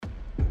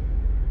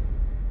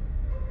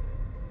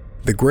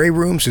the Grey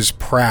Rooms is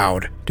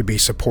proud to be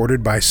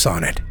supported by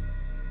Sonnet.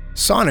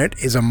 Sonnet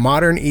is a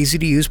modern,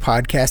 easy-to-use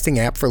podcasting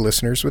app for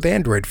listeners with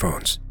Android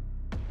phones.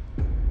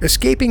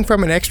 Escaping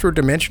from an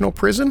extra-dimensional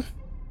prison?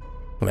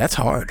 Well, that's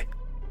hard.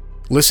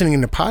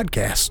 Listening to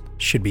podcasts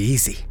should be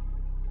easy.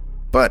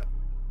 But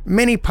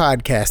many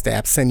podcast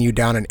apps send you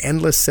down an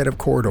endless set of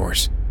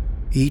corridors,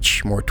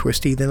 each more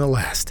twisty than the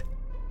last.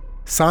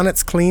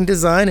 Sonnet's clean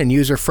design and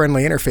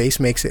user-friendly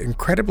interface makes it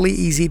incredibly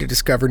easy to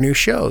discover new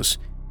shows,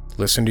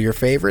 listen to your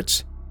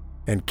favorites,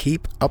 and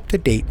keep up to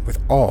date with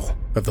all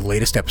of the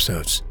latest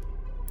episodes.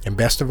 And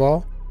best of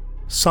all,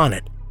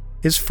 Sonnet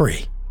is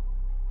free.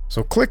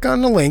 So click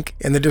on the link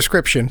in the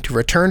description to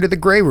return to the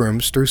Grey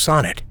Rooms through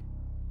Sonnet,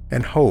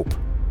 and hope,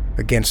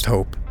 against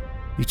hope,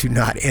 you do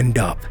not end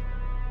up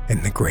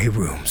in the Grey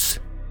Rooms.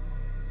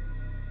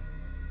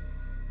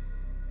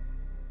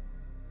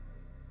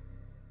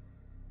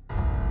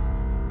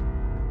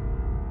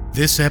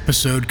 This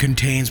episode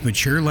contains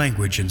mature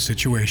language and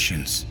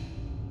situations.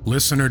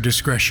 Listener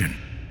discretion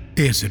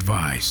is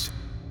advised.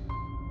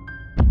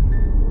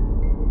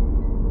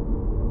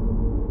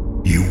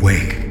 You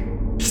wake,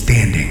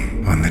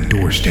 standing on the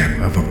doorstep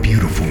of a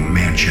beautiful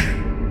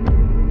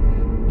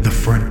mansion. The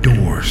front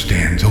door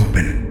stands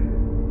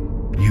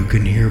open. You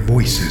can hear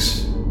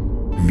voices,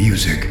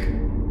 music,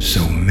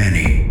 so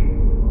many,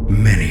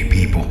 many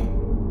people.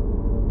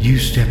 You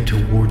step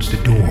towards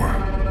the door.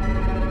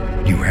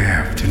 You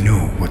have to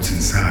know what's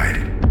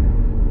inside.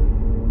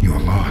 You're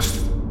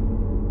lost.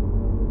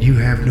 You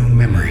have no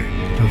memory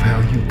of how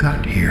you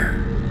got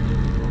here.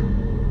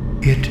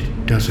 It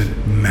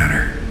doesn't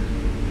matter.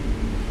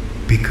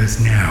 Because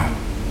now,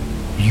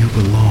 you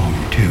belong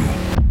to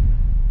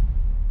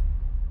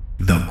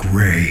the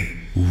Grey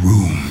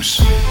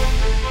Rooms.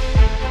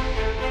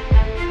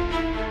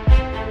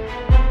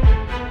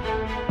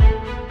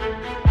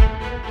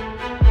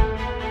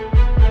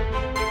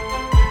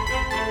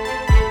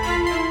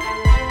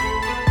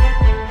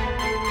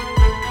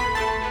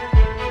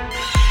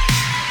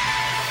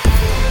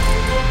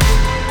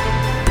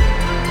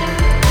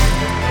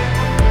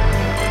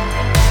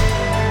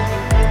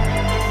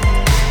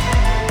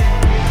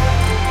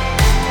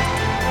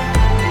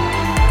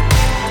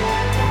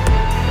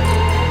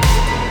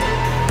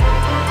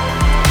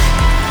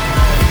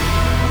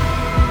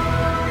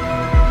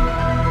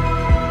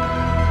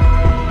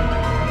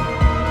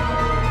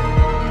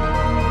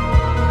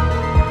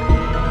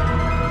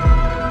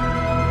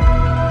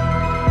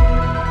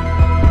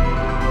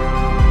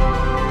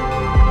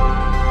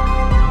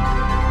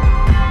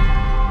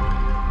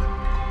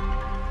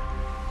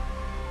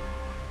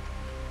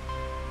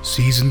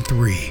 Season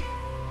 3,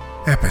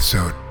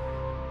 Episode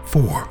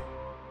 4.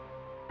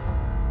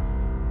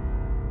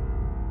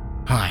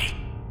 Hi,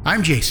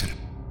 I'm Jason,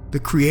 the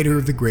creator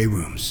of the Grey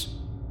Rooms.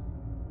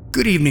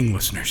 Good evening,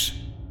 listeners,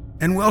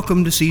 and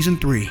welcome to Season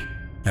 3,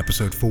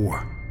 Episode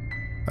 4.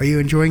 Are you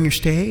enjoying your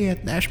stay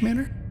at Ash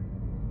Manor?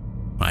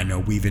 I know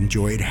we've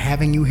enjoyed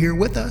having you here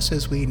with us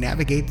as we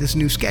navigate this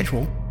new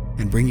schedule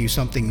and bring you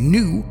something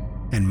new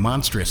and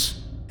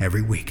monstrous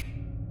every week.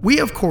 We,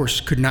 of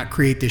course, could not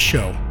create this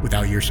show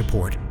without your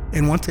support,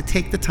 and want to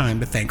take the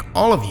time to thank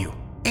all of you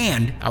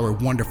and our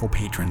wonderful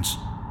patrons.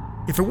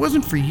 If it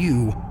wasn't for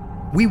you,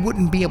 we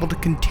wouldn't be able to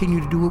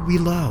continue to do what we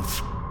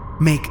love.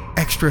 Make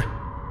extra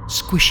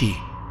squishy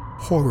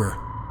horror.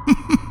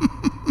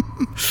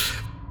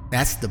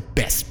 That's the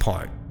best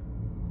part.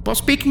 Well,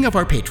 speaking of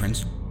our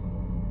patrons,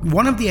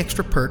 one of the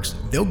extra perks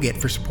they'll get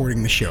for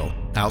supporting the show,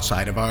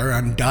 outside of our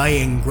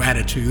undying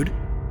gratitude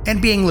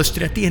and being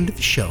listed at the end of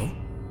the show,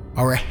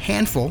 are a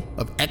handful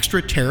of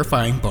extra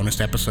terrifying bonus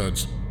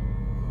episodes.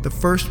 The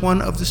first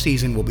one of the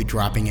season will be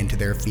dropping into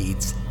their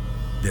feeds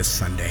this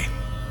Sunday.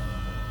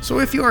 So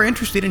if you are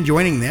interested in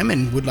joining them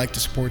and would like to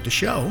support the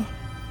show,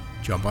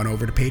 jump on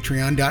over to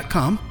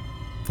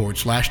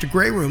patreon.com/The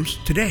Grey Rooms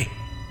today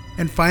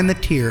and find the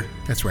tier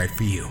that's right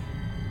for you.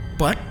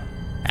 But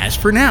as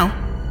for now,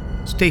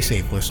 stay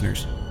safe,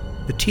 listeners.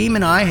 The team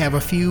and I have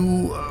a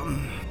few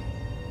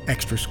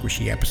extra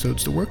squishy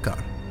episodes to work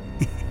on.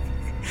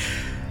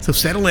 So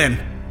settle in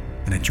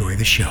and enjoy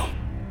the show.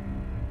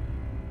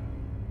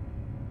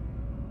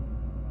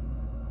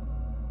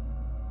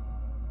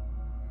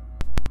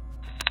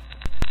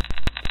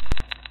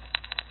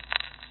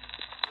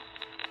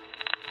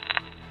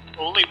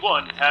 Only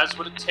one has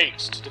what it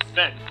takes to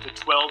defend the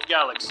 12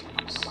 galaxies.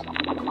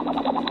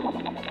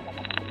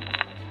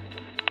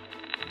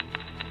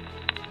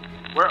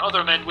 Where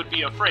other men would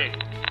be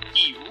afraid,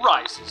 he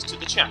rises to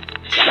the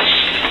challenge.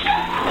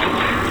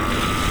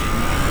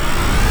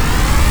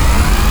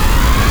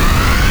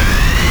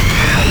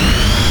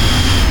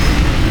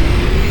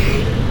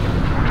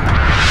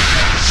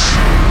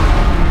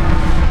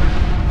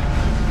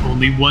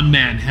 Only one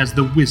man has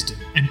the wisdom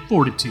and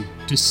fortitude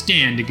to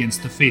stand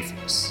against the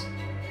faithless.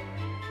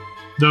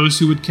 Those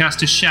who would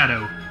cast a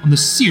shadow on the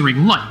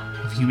searing light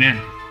of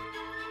humanity.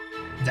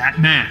 That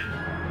man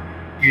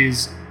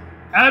is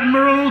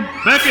Admiral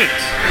Beckett!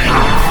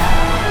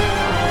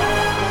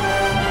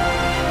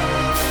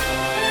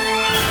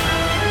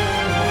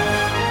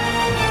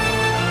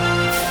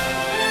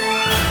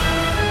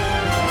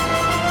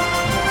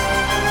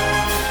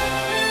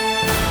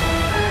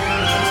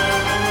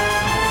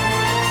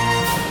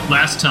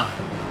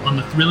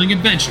 thrilling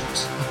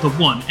adventures of the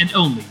one and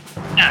only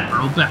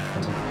Admiral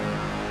Beckett.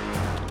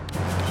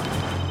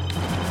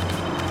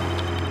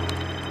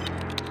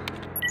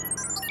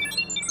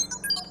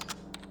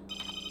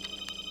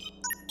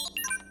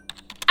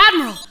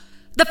 Admiral!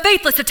 The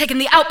Faithless have taken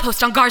the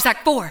outpost on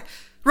Garzak 4.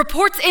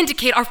 Reports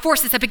indicate our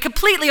forces have been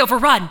completely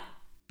overrun.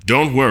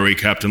 Don't worry,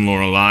 Captain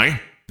Lorelei.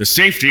 The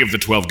safety of the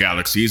 12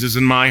 galaxies is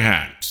in my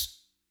hands.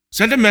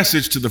 Send a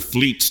message to the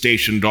fleet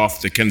stationed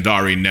off the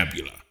Kendari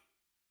Nebula.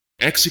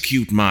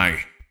 Execute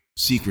my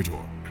secret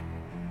order.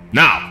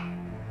 Now!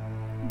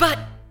 But,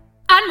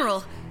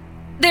 Admiral,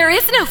 there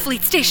is no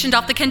fleet stationed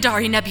off the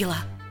Kendari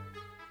Nebula.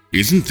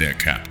 Isn't there,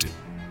 Captain?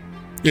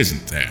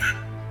 Isn't there?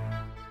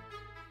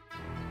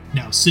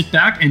 Now sit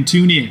back and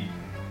tune in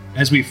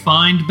as we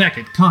find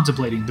Beckett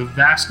contemplating the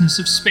vastness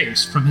of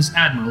space from his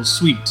Admiral's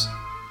suite,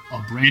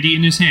 a brandy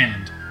in his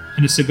hand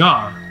and a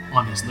cigar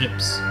on his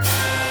lips.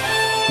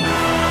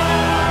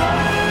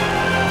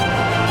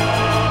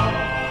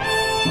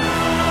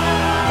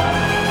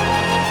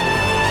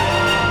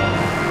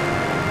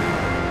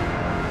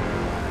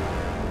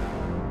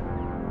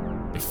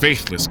 The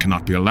Faithless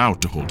cannot be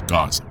allowed to hold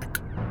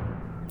Garzak.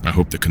 I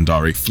hope the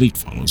Kendari fleet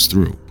follows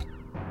through.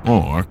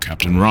 Or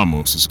Captain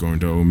Ramos is going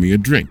to owe me a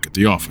drink at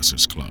the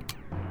Officers' Club.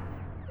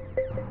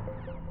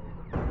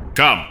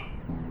 Come!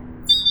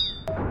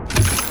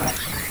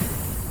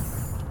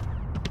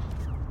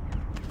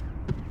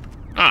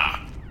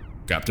 Ah,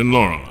 Captain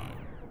Lorelei.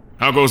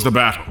 How goes the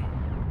battle?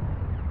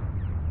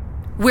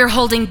 We're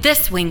holding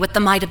this wing with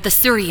the might of the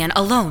Surian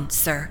alone,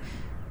 sir.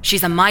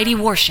 She's a mighty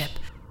warship,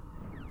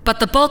 but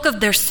the bulk of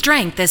their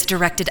strength is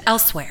directed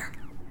elsewhere.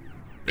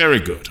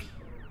 Very good.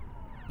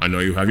 I know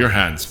you have your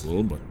hands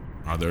full, but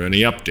are there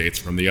any updates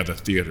from the other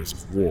theaters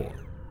of war?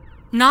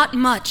 Not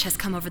much has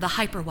come over the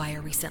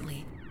hyperwire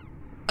recently.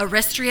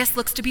 Aristrius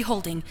looks to be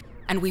holding,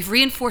 and we've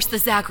reinforced the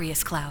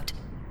Zagreus cloud.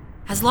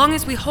 As long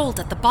as we hold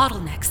at the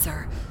bottleneck,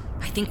 sir,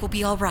 I think we'll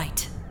be all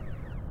right.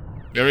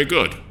 Very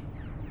good.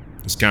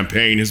 This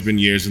campaign has been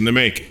years in the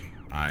making.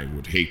 I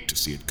would hate to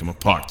see it come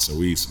apart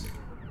so easily.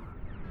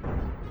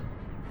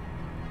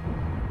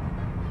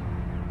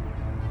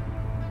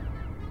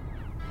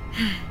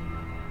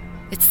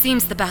 It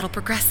seems the battle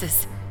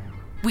progresses.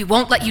 We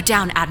won't let you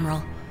down,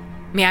 Admiral.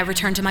 May I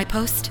return to my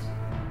post?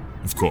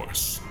 Of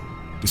course.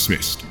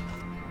 Dismissed.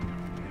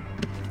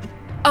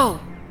 Oh,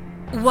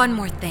 one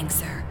more thing,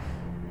 sir.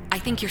 I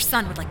think your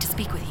son would like to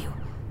speak with you.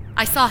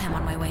 I saw him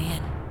on my way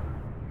in.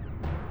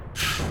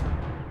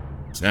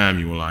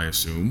 Samuel, I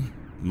assume.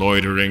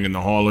 Loitering in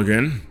the hall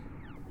again?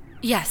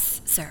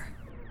 Yes, sir.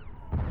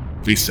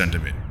 Please send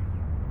him in.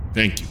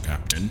 Thank you,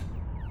 Captain.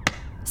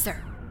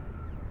 Sir.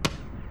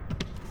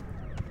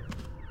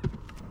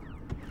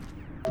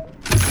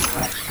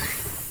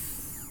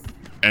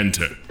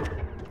 Enter.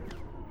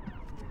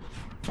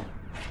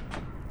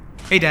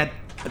 Hey, Dad.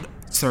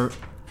 Sir.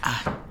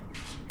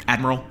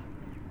 Admiral.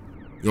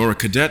 You're a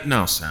cadet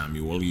now,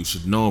 Samuel. You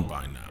should know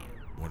by now.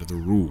 What are the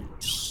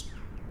rules?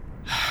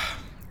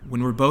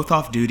 When we're both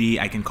off duty,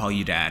 I can call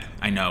you Dad.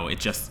 I know,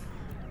 it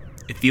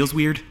feels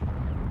weird.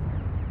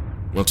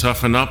 Well,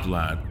 toughen up,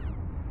 lad.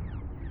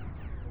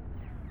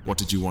 What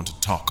did you want to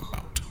talk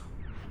about?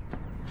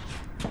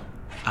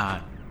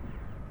 I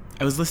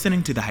was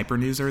listening to the Hyper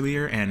News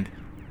earlier, and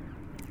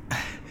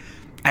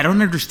I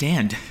don't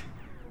understand.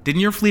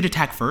 Didn't your fleet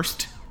attack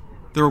first?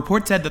 The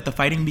report said that the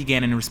fighting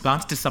began in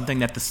response to something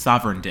that the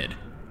Sovereign did.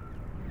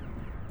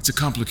 It's a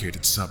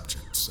complicated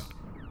subject, son.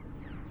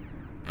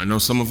 I know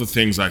some of the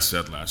things I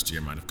said last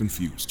year might have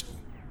confused you.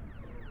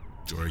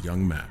 But you're a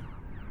young man.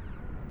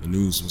 The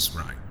news was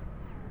right.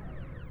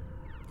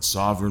 The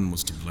Sovereign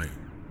was to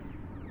blame.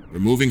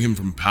 Removing him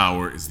from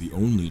power is the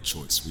only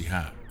choice we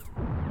have.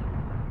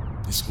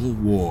 This whole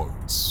war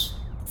is,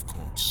 of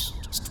course,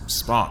 just a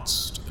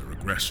response to their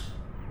aggression.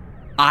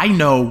 I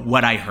know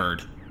what I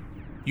heard.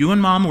 You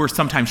and Mom were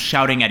sometimes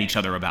shouting at each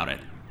other about it.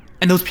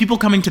 And those people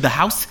coming to the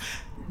house?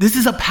 This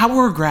is a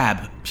power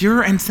grab,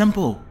 pure and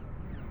simple.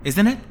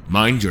 Isn't it?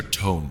 Mind your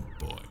tone,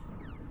 boy.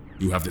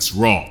 You have this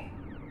wrong.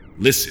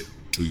 Listen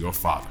to your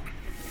father.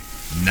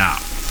 Now.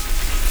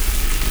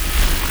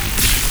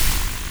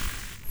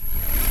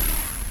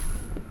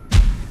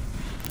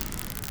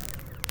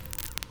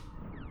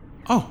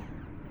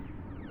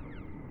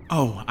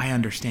 Oh, I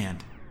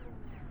understand.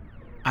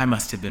 I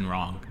must have been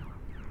wrong.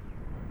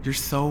 You're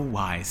so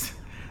wise.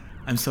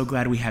 I'm so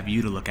glad we have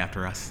you to look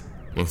after us.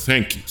 Well,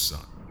 thank you,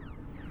 son.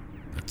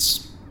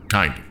 That's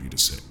kind of you to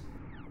say.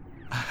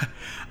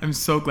 I'm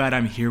so glad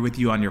I'm here with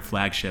you on your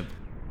flagship.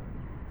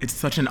 It's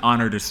such an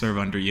honor to serve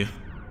under you.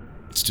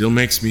 It still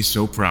makes me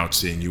so proud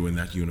seeing you in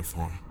that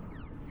uniform.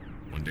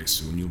 One day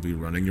soon you'll be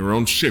running your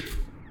own ship,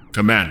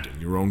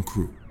 commanding your own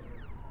crew.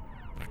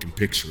 I can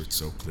picture it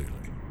so clearly.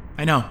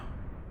 I know.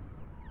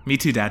 Me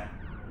too, Dad.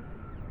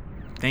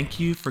 Thank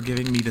you for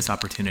giving me this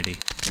opportunity.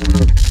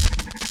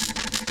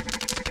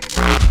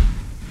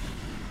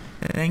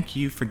 Thank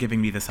you for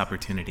giving me this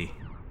opportunity.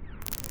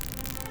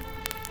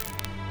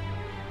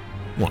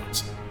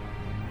 What?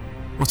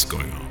 What's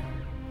going on?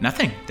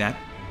 Nothing, Dad.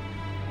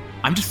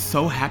 I'm just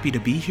so happy to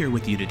be here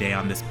with you today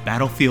on this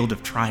battlefield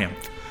of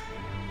triumph.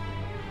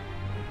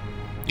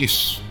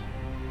 Yes.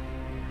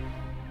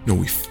 No,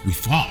 we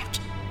fought.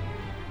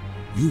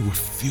 You were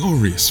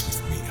furious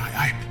with me.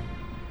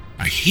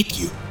 I hit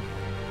you.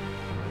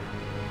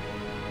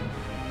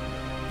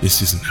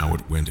 This isn't how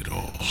it went at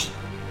all.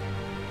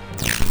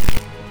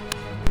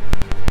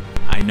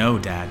 I know,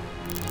 Dad.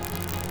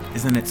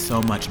 Isn't it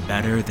so much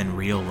better than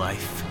real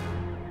life?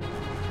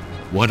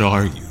 What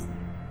are you?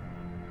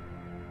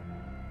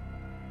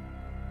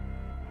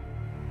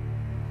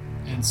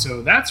 And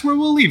so that's where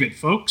we'll leave it,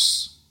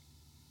 folks.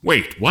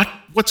 Wait, what?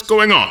 What's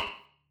going on?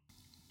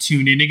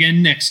 Tune in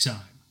again next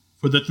time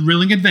for the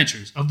thrilling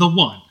adventures of the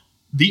one,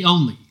 the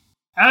only,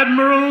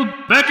 Admiral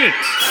Beckett!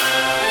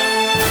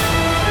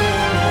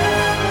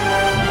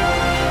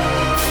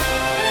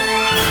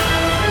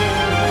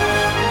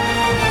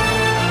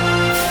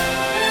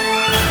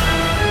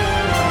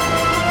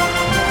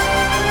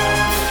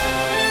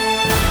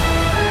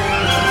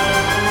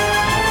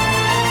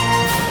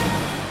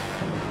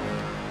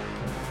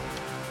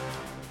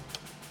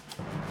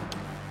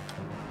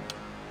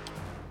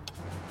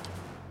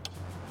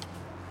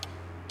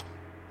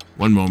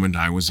 One moment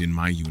I was in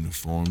my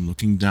uniform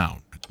looking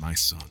down at my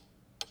son.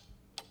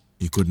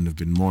 He couldn't have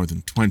been more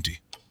than 20.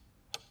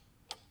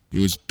 He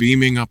was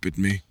beaming up at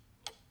me.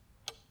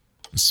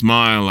 A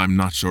smile I'm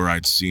not sure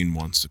I'd seen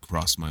once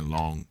across my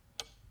long,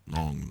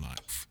 long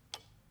life.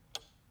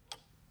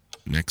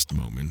 Next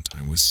moment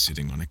I was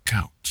sitting on a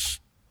couch,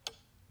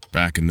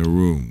 back in the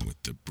room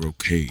with the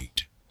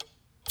brocade,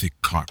 thick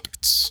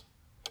carpets,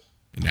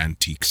 and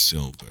antique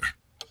silver.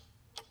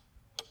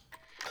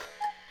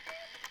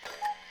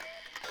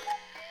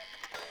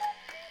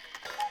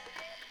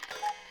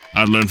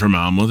 I'd learned from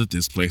Alma that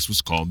this place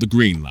was called the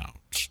Green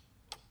Lounge.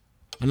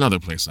 Another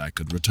place I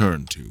could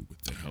return to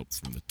with the help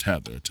from the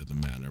tether to the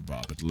manor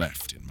Bob had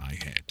left in my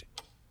head.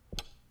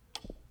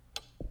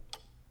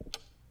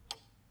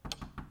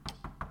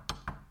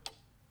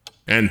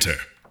 Enter.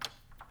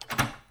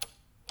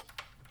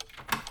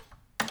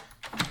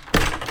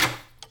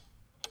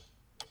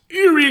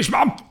 Here he is,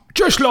 Mum.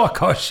 Just like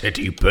I said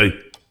he'd be.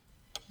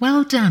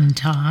 Well done,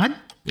 Todd.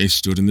 They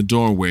stood in the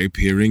doorway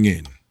peering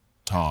in,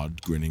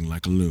 Todd grinning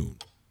like a loon.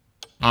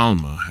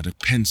 Alma had a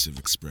pensive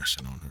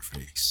expression on her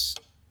face.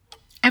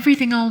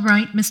 Everything all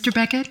right, Mr.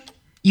 Beckett?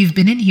 You've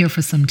been in here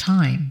for some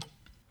time.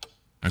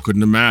 I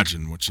couldn't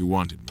imagine what she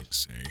wanted me to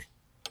say,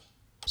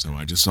 so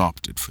I just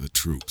opted for the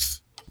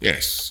truth.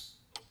 Yes,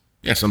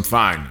 I'm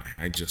fine.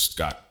 I just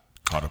got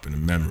caught up in a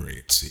memory,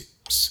 it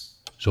seems.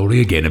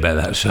 Sorry again about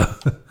that, sir.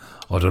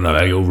 I don't know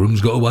how your room's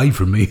got away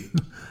from me.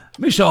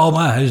 Miss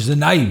Alma has the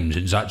names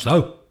and such,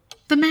 though.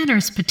 The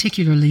manor's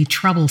particularly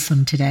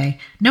troublesome today.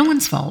 No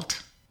one's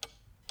fault.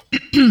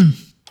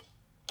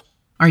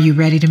 Are you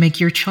ready to make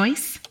your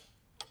choice?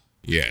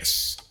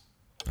 Yes,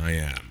 I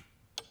am.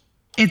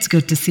 It's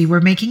good to see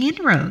we're making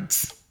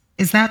inroads.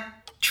 Is that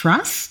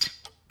trust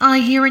I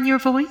hear in your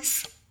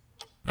voice?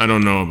 I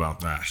don't know about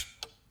that.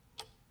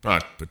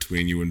 But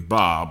between you and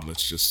Bob,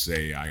 let's just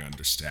say I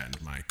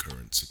understand my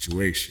current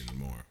situation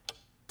more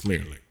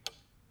clearly.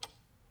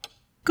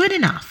 Good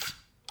enough.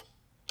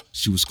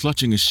 She was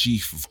clutching a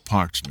sheaf of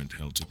parchment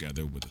held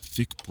together with a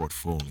thick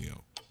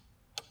portfolio.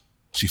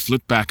 She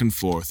flipped back and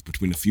forth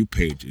between a few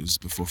pages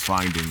before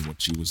finding what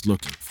she was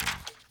looking for.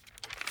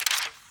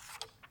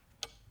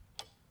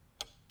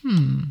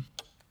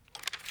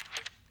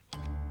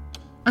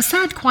 A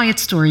sad, quiet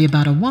story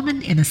about a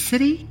woman in a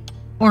city,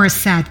 or a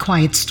sad,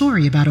 quiet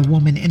story about a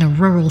woman in a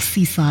rural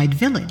seaside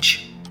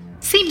village?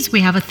 Seems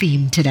we have a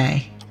theme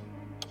today.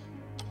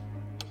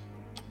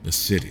 The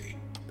city.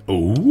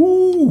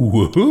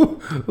 Ooh,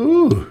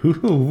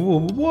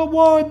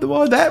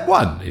 why that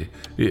one?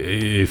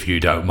 If you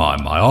don't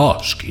mind my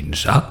asking,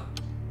 sir.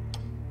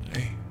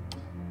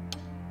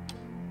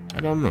 I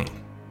don't know.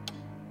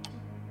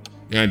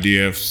 The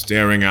idea of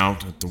staring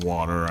out at the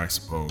water, I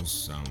suppose,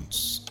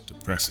 sounds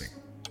depressing.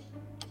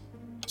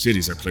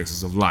 Cities are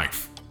places of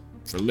life,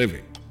 for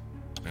living.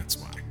 That's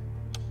why.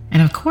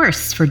 And of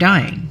course, for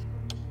dying.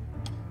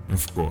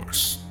 Of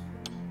course.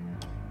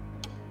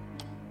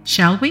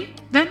 Shall we,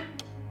 then?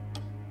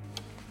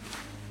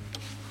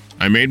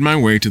 I made my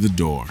way to the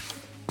door.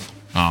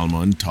 Alma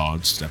and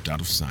Todd stepped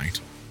out of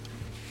sight.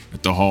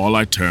 At the hall,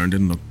 I turned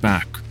and looked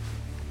back.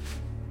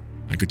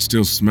 I could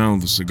still smell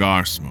the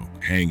cigar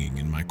smoke hanging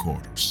in my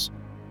quarters.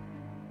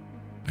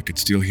 I could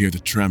still hear the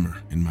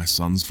tremor in my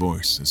son's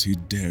voice as he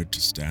dared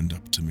to stand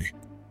up to me.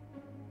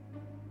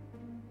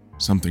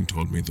 Something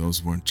told me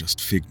those weren't just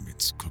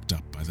figments cooked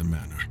up by the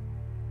manor,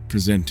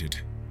 presented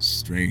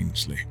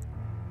strangely,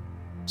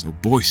 so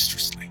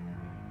boisterously.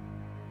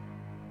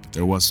 But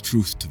there was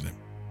truth to them,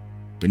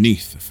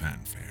 beneath the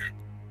fanfare.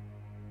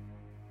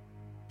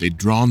 They'd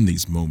drawn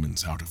these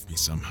moments out of me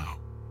somehow,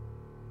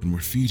 and were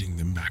feeding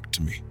them back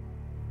to me,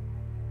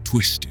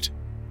 twisted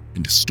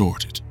and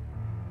distorted.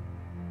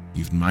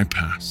 Even my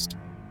past,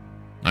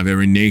 my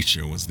very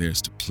nature was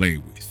theirs to play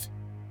with.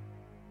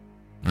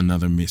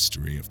 Another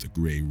mystery of the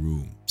gray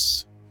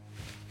rooms.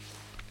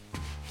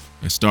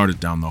 I started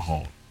down the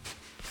hall,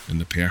 and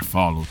the pair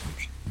followed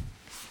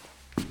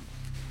me.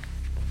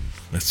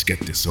 Let's get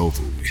this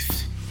over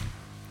with.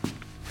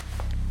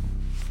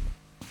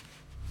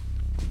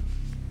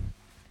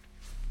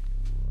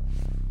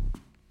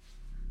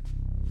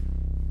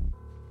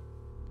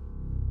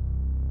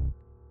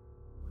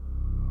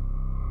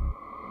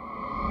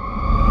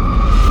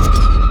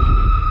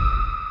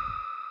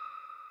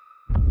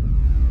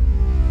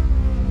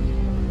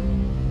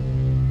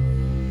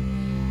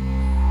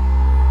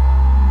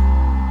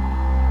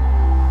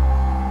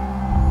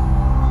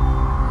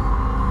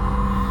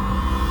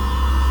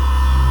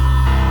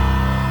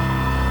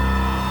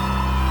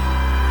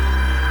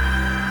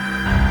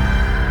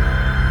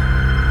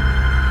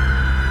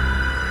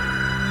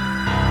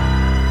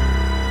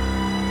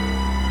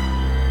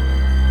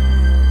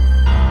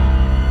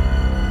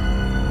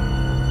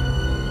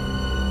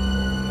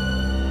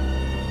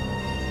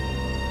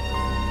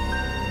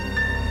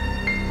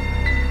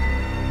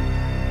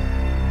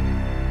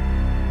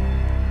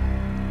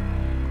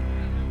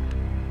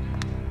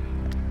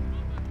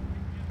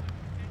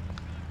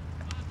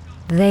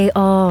 They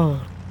all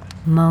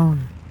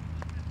moan.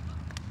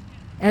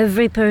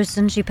 Every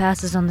person she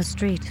passes on the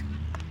street.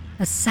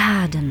 A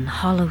sad and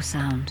hollow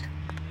sound.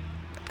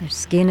 Their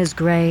skin is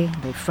gray,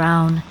 they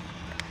frown,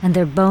 and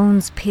their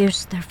bones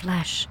pierce their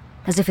flesh,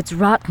 as if it's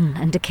rotten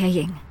and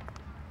decaying.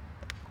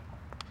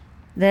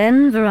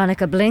 Then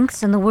Veronica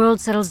blinks and the world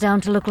settles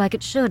down to look like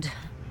it should.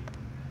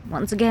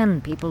 Once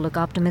again, people look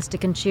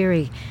optimistic and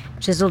cheery,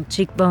 chiseled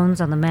cheekbones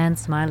on the man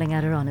smiling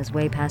at her on his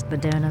way past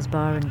Baderna's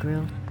bar and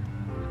grill.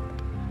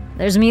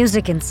 There's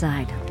music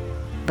inside,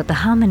 but the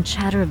hum and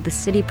chatter of the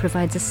city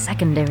provides a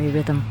secondary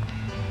rhythm.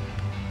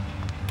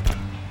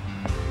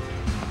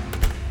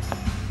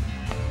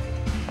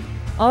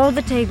 All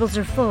the tables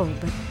are full,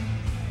 but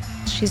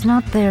she's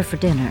not there for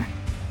dinner.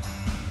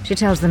 She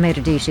tells the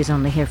maitre d' she's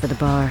only here for the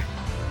bar.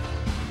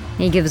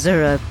 He gives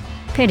her a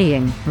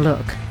pitying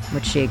look,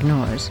 which she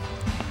ignores.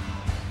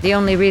 The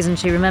only reason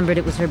she remembered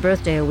it was her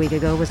birthday a week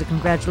ago was a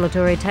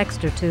congratulatory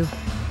text or two.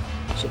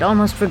 She'd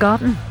almost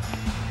forgotten.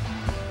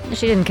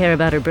 She didn't care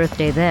about her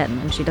birthday then,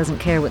 and she doesn't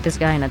care what this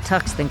guy in a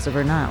tux thinks of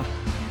her now.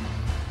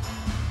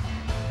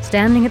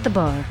 Standing at the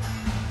bar,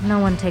 no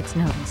one takes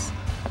notice.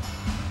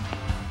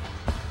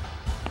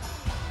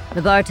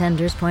 The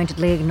bartender's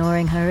pointedly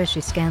ignoring her as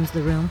she scans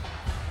the room,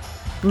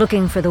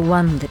 looking for the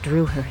one that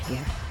drew her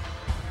here.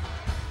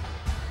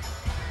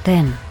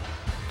 Then,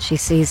 she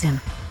sees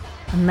him,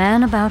 a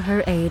man about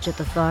her age at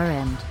the far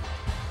end,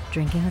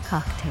 drinking a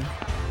cocktail.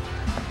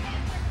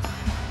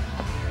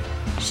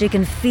 She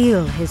can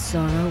feel his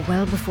sorrow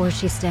well before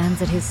she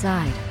stands at his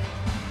side.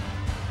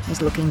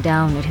 He's looking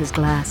down at his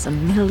glass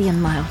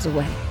 1,000,000 miles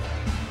away.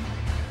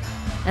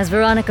 As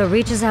Veronica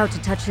reaches out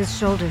to touch his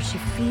shoulder, she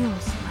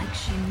feels like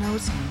she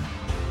knows him,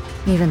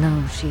 even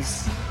though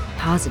she's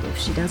positive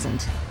she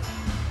doesn't.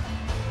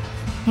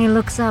 He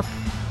looks up,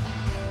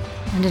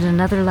 and in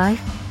another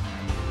life,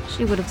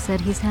 she would have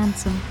said he's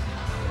handsome.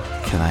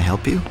 Can I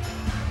help you?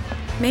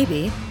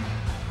 Maybe.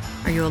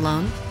 Are you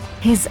alone?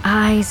 His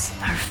eyes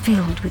are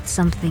filled with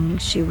something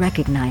she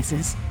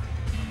recognizes.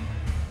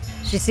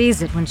 She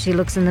sees it when she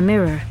looks in the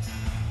mirror.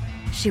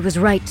 She was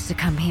right to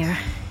come here.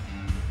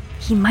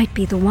 He might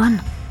be the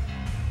one.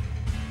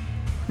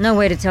 No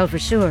way to tell for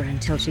sure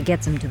until she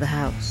gets him to the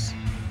house.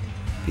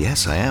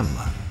 Yes, I am.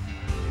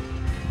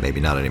 Maybe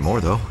not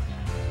anymore, though.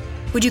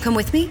 Would you come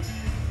with me?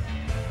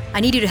 I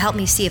need you to help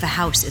me see if a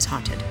house is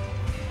haunted.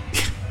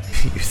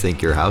 You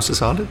think your house is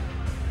haunted?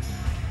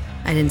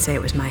 I didn't say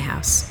it was my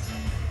house.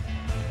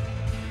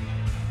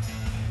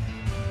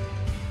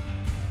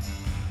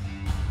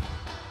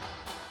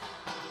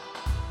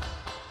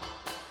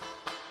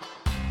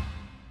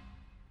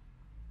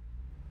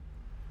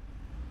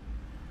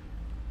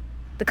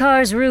 The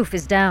car's roof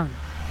is down,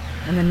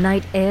 and the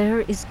night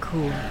air is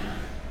cool.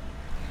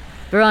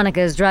 Veronica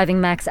is driving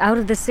Max out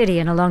of the city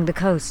and along the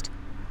coast.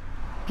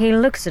 He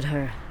looks at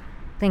her,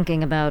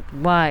 thinking about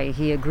why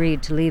he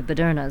agreed to leave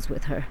Baderna's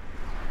with her.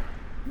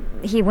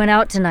 He went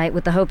out tonight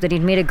with the hope that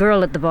he'd meet a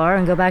girl at the bar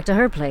and go back to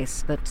her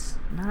place, but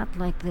not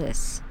like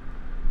this.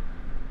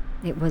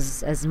 It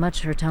was as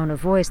much her tone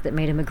of voice that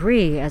made him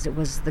agree as it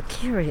was the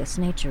curious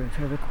nature of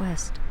her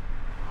request.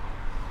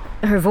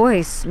 Her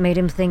voice made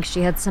him think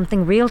she had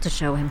something real to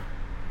show him.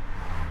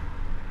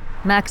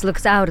 Max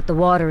looks out at the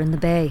water in the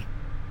bay.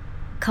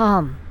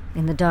 Calm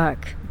in the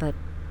dark, but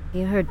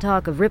he heard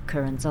talk of rip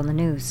currents on the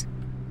news.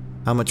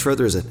 How much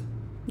further is it?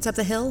 It's up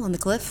the hill on the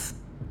cliff.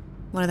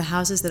 One of the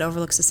houses that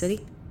overlooks the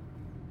city.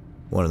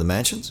 One of the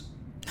mansions?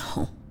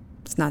 No,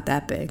 it's not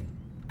that big.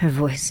 Her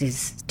voice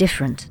is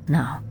different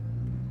now.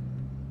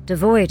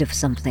 Devoid of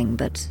something,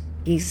 but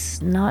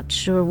he's not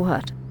sure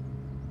what.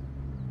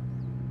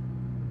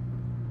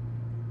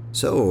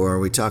 So, are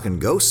we talking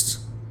ghosts?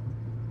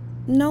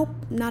 Nope,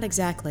 not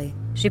exactly.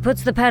 She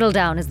puts the pedal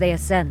down as they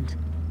ascend.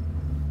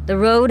 The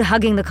road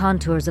hugging the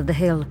contours of the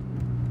hill.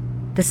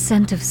 The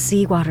scent of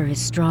seawater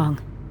is strong.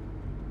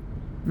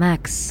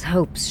 Max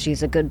hopes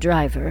she's a good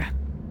driver.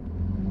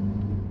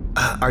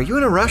 Are you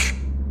in a rush?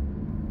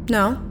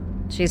 No,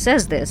 She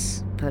says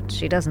this, but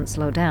she doesn't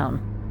slow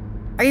down.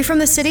 Are you from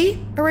the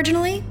city,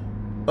 originally?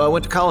 I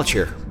went to college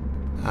here.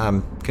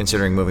 I'm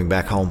considering moving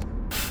back home.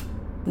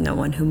 No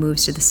one who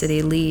moves to the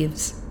city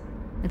leaves.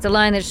 It's a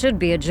line that should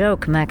be a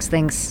joke, Max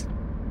thinks.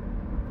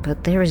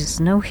 But there is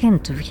no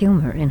hint of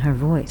humor in her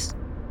voice.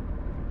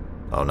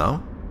 Oh,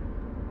 no?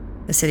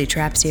 The city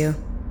traps you.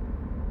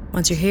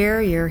 Once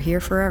you're here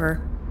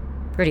forever.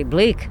 Pretty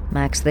bleak,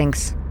 Max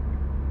thinks.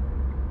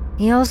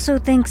 He also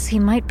thinks he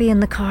might be in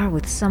the car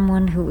with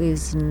someone who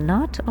is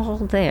not all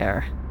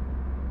there.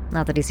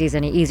 Not that he sees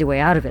any easy way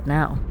out of it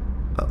now.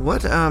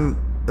 What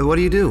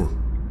do you do?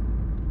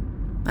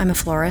 I'm a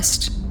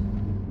florist.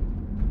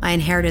 I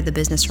inherited the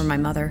business from my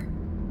mother.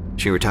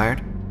 She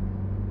retired?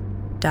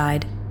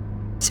 Died.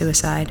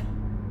 Suicide.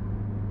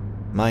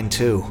 Mine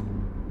too.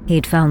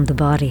 He'd found the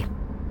body.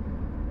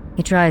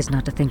 He tries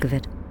not to think of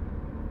it.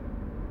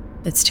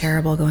 It's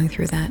terrible going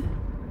through that.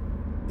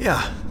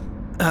 Yeah.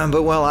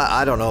 But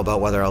I don't know about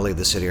whether I'll leave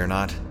the city or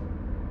not.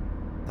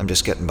 I'm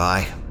just getting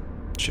by.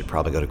 Should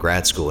probably go to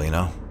grad school, you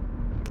know?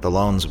 But the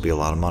loans would be a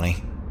lot of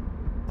money.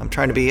 I'm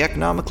trying to be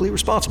economically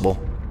responsible.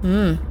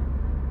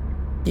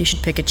 You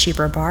should pick a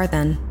cheaper bar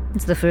then.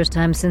 It's the first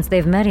time since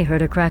they've met he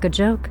heard her crack a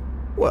joke.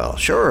 Well,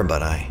 sure,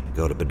 but I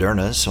go to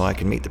Baderna's so I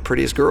can meet the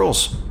prettiest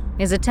girls.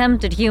 His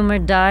attempt at humor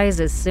dies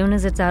as soon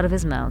as it's out of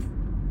his mouth.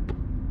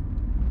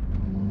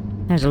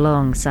 There's a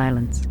long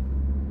silence.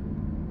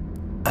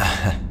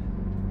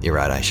 You're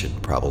right, I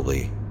should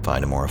probably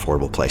find a more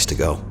affordable place to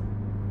go.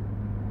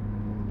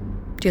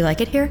 Do you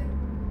like it here?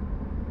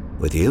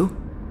 With you?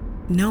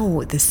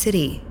 No, the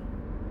city.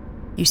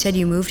 You said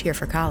you moved here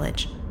for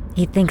college.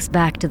 He thinks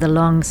back to the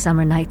long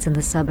summer nights in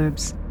the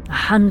suburbs,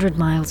 100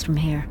 miles from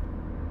here.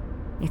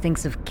 He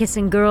thinks of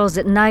kissing girls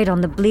at night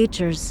on the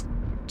bleachers,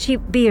 cheap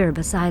beer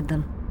beside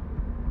them.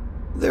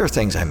 There are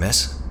things I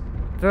miss.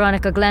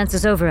 Veronica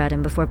glances over at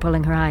him before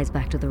pulling her eyes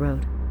back to the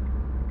road.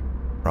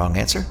 Wrong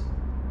answer?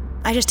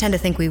 I just tend to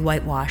think we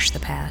whitewash the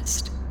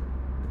past.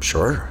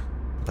 Sure,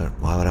 but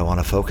why would I want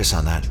to focus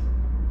on that?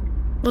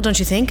 Well, don't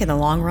you think in the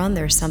long run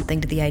there's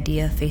something to the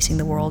idea of facing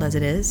the world as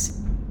it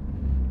is?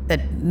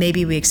 That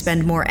maybe we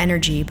expend more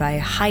energy by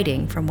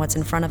hiding from what's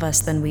in front of us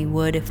than we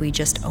would if we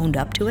just owned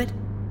up to it?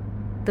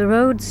 The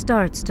road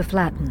starts to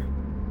flatten.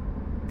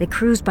 They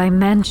cruise by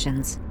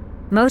mansions,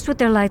 most with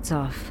their lights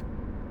off.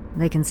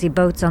 They can see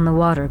boats on the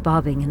water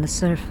bobbing in the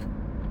surf.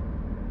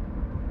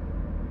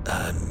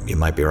 You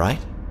might be right.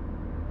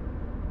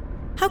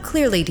 How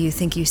clearly do you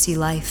think you see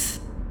life?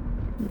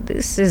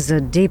 This is a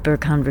deeper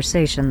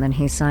conversation than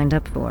he signed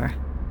up for.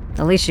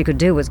 The least she could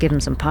do was give him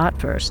some pot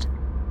first.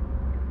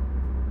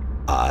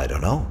 I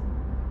don't know.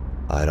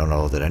 I don't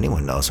know that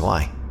anyone knows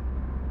why.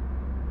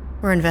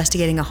 We're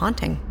investigating a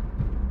haunting.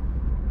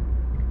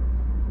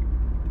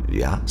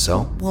 Yeah,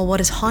 so? Well, what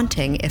is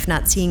haunting if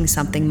not seeing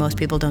something most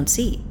people don't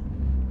see?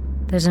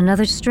 There's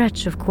another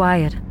stretch of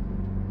quiet.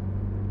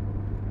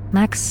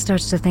 Max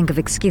starts to think of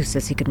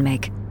excuses he could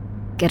make.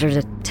 Get her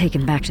to take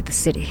him back to the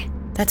city.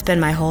 That's been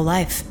my whole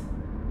life.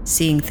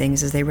 Seeing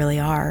things as they really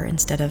are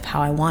instead of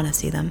how I want to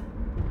see them.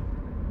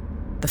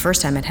 The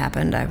first time it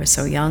happened, I was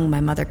so young, my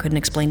mother couldn't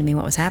explain to me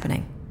what was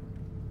happening.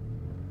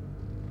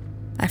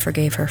 I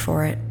forgave her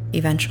for it,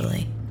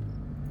 eventually.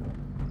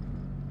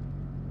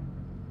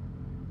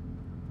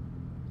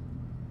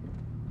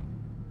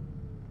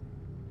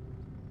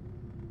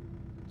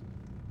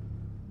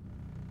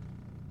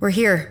 We're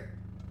here.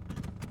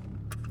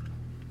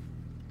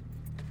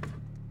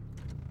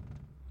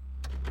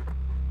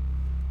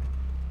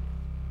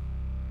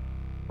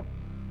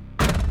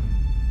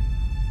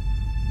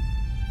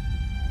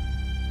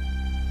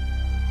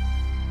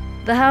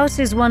 The house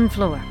is 1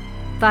 floor,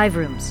 5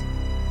 rooms.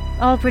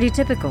 All pretty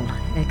typical,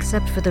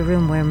 except for the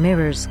room where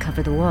mirrors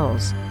cover the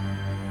walls.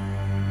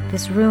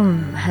 This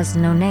room has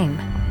no name.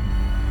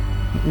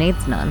 It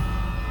needs none.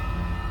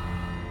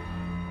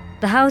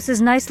 The house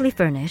is nicely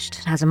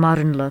furnished, has a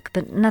modern look,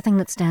 but nothing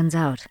that stands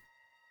out.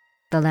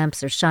 The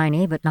lamps are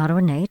shiny, but not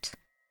ornate.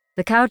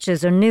 The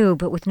couches are new,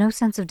 but with no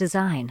sense of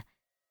design.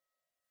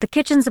 The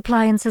kitchen's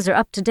appliances are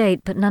up to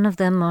date, but none of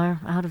them are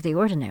out of the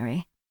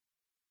ordinary.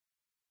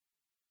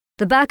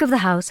 The back of the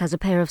house has a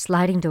pair of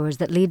sliding doors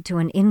that lead to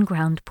an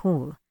in-ground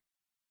pool.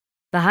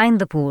 Behind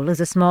the pool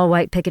is a small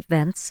white picket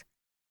fence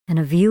and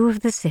a view of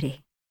the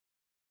city.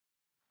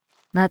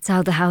 That's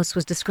how the house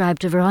was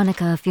described to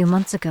Veronica a few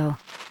months ago.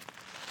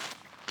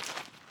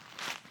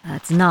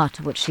 That's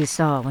not what she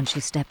saw when she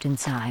stepped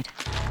inside.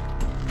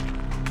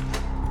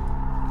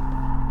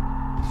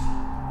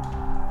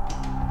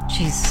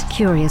 She's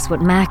curious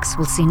what Max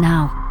will see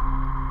now.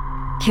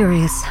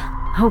 Curious,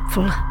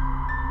 hopeful,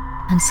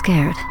 and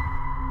scared.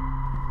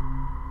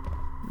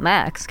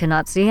 Max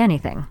cannot see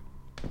anything.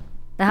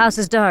 The house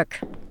is dark,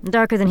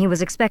 darker than he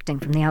was expecting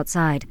from the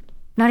outside.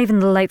 Not even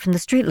the light from the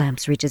street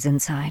lamps reaches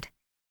inside.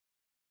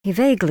 He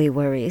vaguely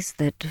worries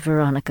that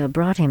Veronica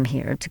brought him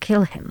here to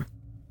kill him.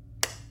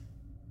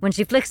 When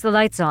she flicks the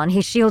lights on,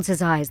 he shields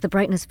his eyes, the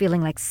brightness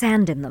feeling like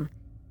sand in them.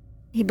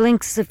 He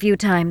blinks a few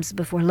times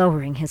before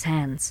lowering his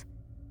hands.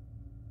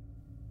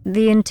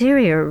 The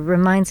interior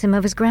reminds him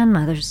of his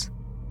grandmother's.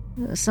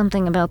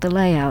 Something about the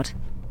layout.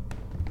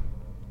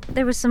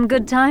 There were some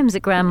good times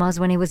at Grandma's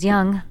when he was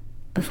young,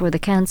 before the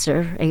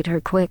cancer ate her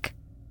quick.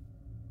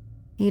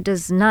 He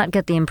does not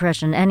get the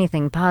impression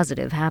anything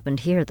positive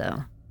happened here,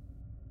 though.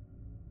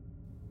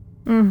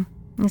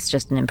 It's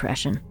just an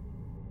impression.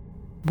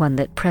 One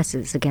that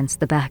presses against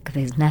the back of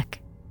his neck.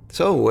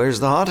 So, where's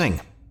the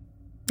haunting?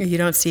 You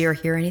don't see or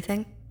hear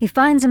anything? He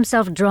finds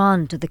himself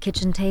drawn to the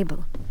kitchen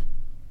table.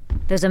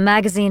 There's a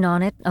magazine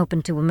on it,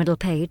 open to a middle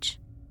page.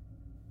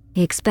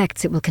 He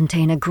expects it will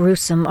contain a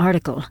gruesome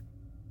article.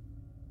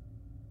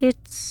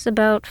 It's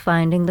about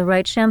finding the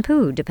right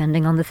shampoo,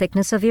 depending on the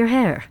thickness of your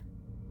hair.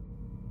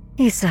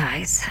 He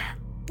sighs,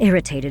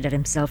 irritated at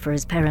himself for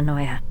his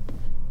paranoia.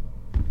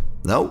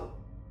 Nope.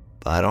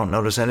 I don't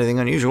notice anything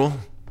unusual.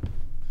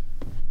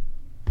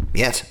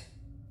 Yet.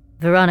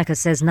 Veronica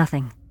says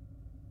nothing.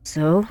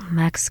 So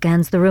Max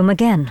scans the room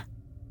again,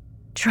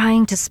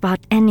 trying to spot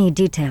any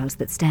details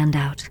that stand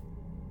out.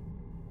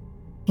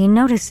 He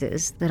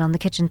notices that on the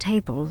kitchen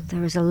table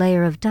there is a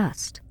layer of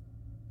dust.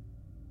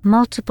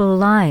 Multiple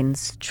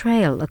lines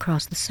trail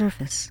across the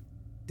surface.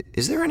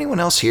 Is there anyone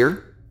else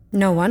here?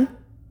 No one?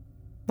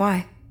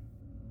 Why?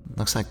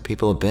 Looks like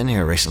people have been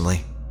here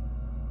recently.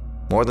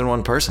 More than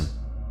one person.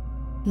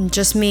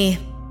 Just me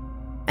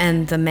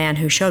and the man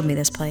who showed me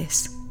this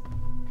place.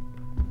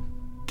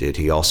 Did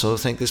he also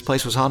think this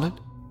place was haunted?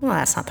 Well,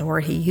 that's not the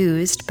word he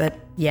used, but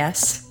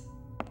yes.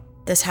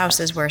 This house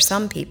is where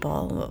some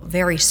people,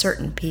 very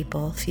certain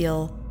people,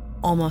 feel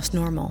almost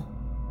normal.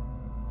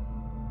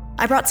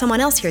 I brought someone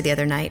else here the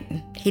other night,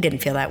 and he didn't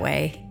feel that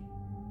way.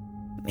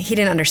 He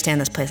didn't understand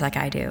this place like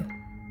I do.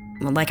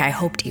 Like I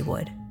hoped he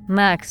would.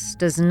 Max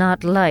does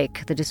not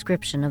like the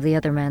description of the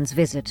other man's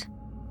visit,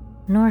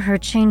 nor her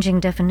changing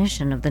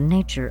definition of the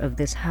nature of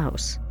this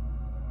house.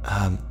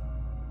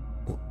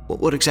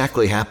 What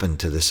exactly happened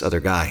to this other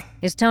guy?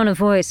 His tone of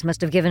voice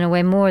must have given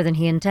away more than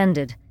he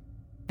intended,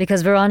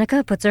 because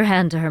Veronica puts her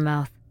hand to her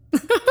mouth.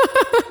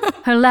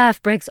 Her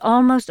laugh breaks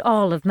almost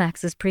all of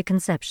Max's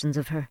preconceptions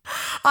of her.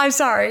 I'm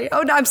sorry.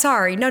 Oh, no, I'm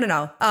sorry.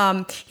 No.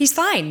 He's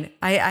fine.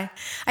 I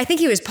think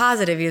he was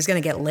positive he was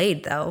going to get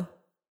laid, though.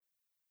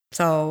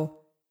 So,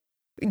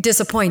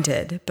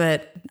 disappointed,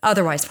 but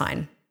otherwise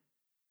fine.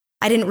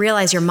 I didn't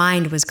realize your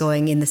mind was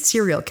going in the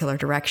serial killer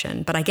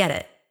direction, but I get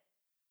it.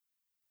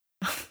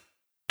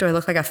 Do I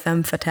look like a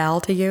femme fatale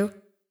to you?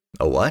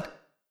 A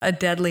what? A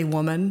deadly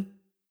woman.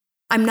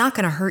 I'm not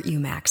going to hurt you,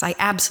 Max. I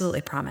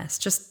absolutely promise.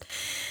 Just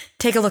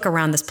take a look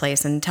around this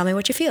place and tell me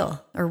what you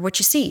feel, or what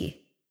you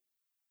see.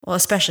 Well,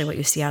 especially what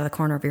you see out of the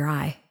corner of your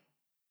eye.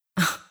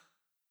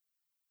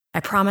 I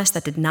promise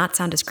that did not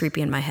sound as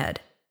creepy in my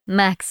head.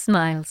 Max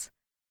smiles,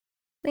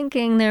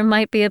 thinking there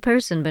might be a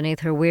person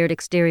beneath her weird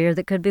exterior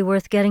that could be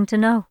worth getting to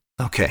know.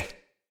 Okay.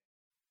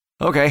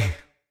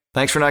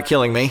 Thanks for not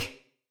killing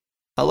me.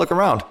 I'll look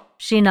around.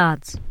 She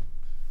nods,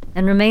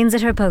 and remains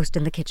at her post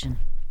in the kitchen.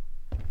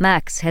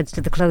 Max heads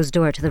to the closed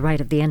door to the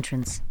right of the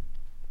entrance.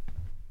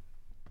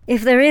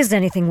 If there is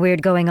anything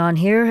weird going on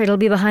here, it'll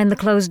be behind the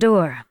closed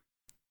door.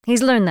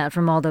 He's learned that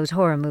from all those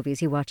horror movies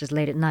he watches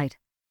late at night,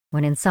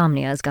 when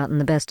insomnia has gotten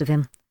the best of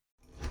him.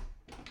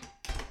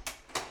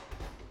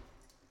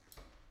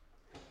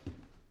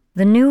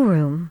 The new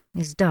room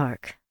is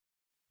dark,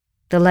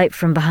 the light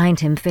from behind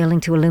him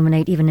failing to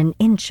illuminate even an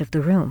inch of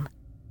the room.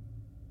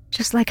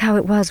 Just like how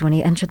it was when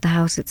he entered the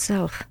house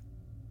itself.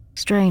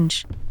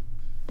 Strange.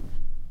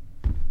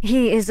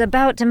 He is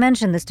about to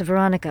mention this to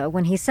Veronica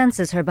when he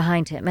senses her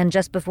behind him, and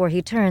just before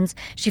he turns,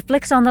 she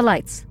flicks on the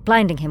lights,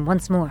 blinding him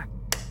once more.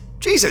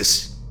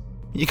 Jesus!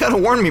 You gotta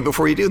warn me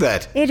before you do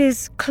that. It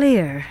is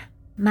clear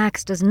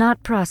Max does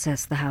not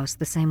process the house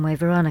the same way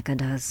Veronica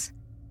does.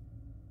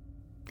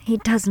 He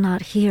does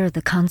not hear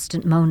the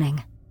constant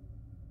moaning,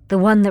 the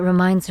one that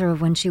reminds her of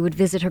when she would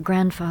visit her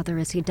grandfather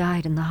as he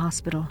died in the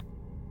hospital.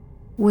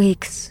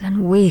 Weeks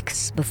and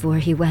weeks before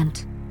he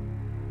went.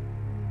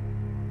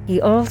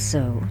 He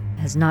also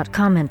has not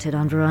commented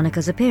on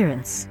Veronica's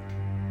appearance,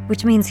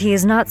 which means he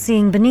is not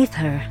seeing beneath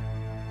her.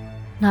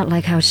 Not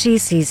like how she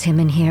sees him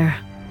in here,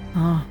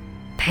 all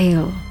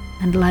pale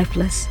and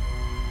lifeless.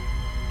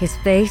 His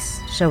face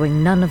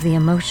showing none of the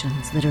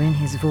emotions that are in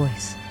his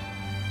voice.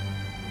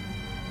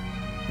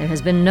 There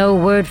has been no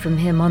word from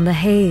him on the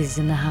haze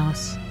in the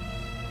house.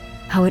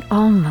 How it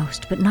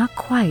almost, but not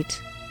quite,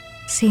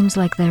 seems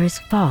like there is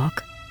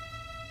fog.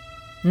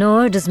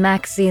 Nor does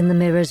Max see in the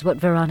mirrors what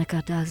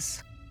Veronica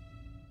does.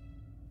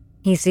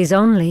 He sees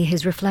only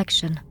his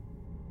reflection.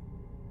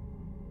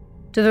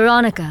 To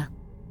Veronica,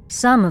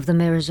 some of the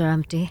mirrors are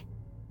empty,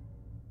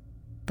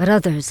 but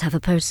others have a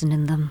person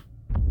in them.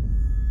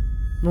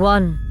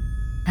 One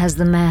has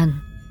the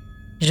man,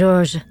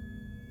 Georges,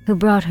 who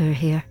brought her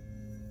here.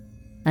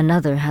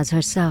 Another has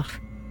herself.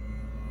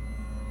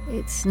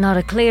 It's not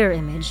a clear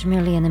image,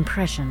 merely an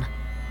impression,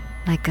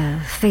 like a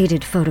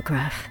faded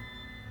photograph.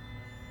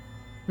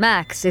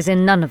 Max is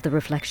in none of the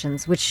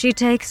reflections, which she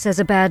takes as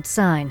a bad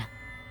sign.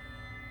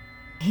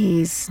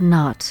 He's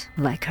not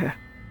like her.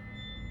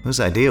 Whose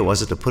idea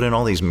was it to put in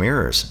all these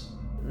mirrors?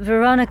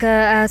 Veronica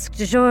asked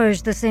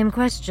Georges the same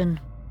question.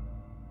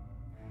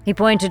 He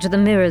pointed to the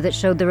mirror that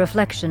showed the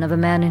reflection of a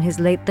man in his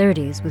late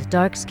 30s with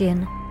dark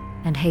skin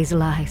and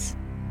hazel eyes.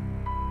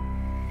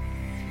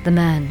 The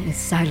man is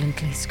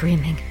silently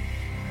screaming.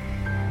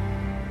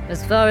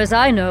 As far as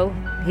I know,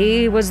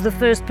 he was the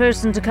first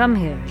person to come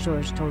here,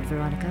 Georges told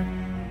Veronica.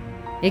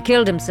 He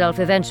killed himself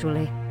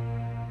eventually.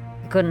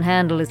 He couldn't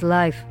handle his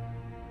life.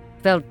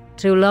 Felt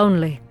too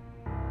lonely.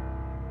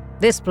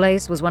 This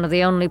place was one of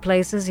the only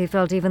places he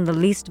felt even the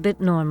least bit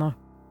normal.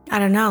 I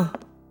don't know.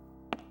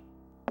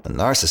 A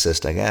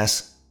narcissist, I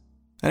guess.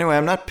 Anyway,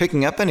 I'm not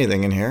picking up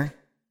anything in here.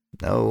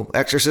 No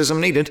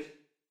exorcism needed.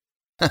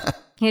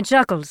 He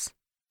chuckles,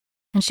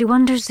 and she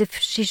wonders if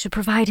she should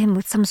provide him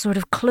with some sort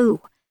of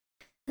clue.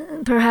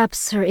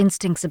 Perhaps her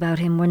instincts about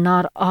him were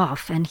not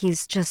off, and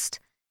he's just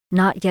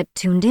not yet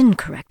tuned in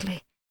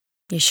correctly.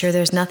 You sure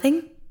there's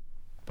nothing?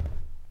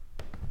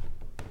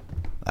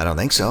 I don't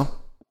think so.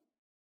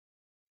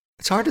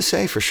 It's hard to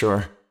say for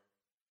sure.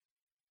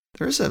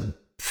 There's a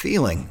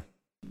feeling,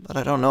 but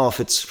I don't know if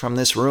it's from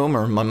this room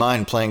or my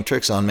mind playing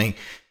tricks on me,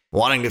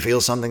 wanting to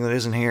feel something that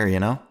isn't here, you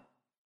know?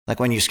 Like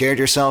when you scared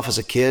yourself as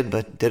a kid,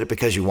 but did it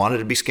because you wanted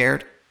to be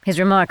scared? His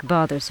remark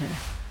bothers her.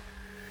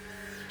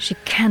 She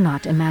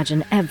cannot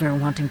imagine ever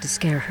wanting to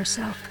scare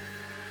herself.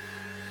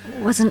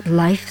 Wasn't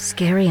life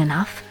scary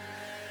enough?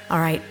 All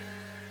right.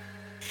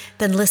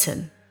 Then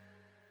listen.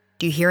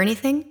 Do you hear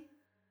anything?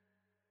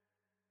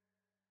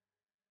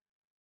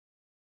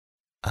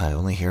 I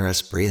only hear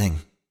us breathing.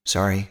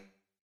 Sorry.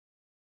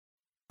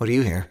 What do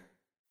you hear?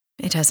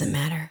 It doesn't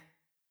matter.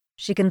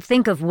 She can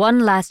think of one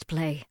last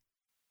play.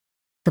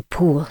 The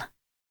pool.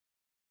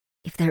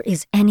 If there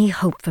is any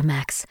hope for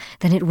Max,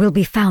 then it will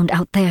be found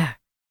out there.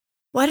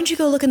 Why don't you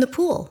go look in the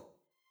pool?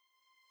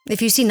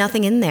 If you see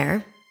nothing in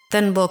there,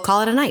 then we'll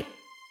call it a night.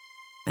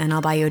 And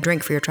I'll buy you a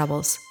drink for your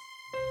troubles.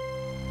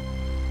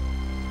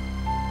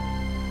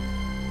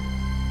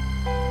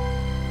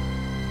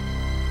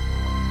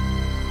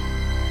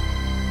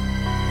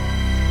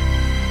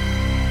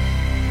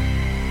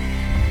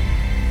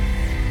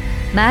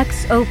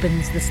 Max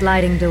opens the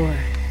sliding door.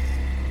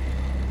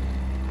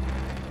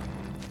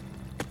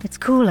 It's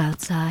cool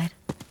outside.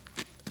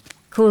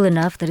 Cool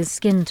enough that his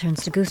skin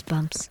turns to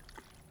goosebumps.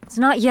 It's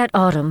not yet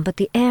autumn, but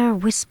the air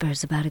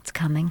whispers about its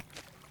coming.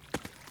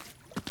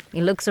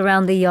 He looks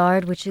around the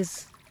yard, which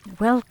is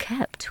well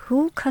kept.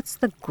 Who cuts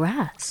the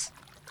grass?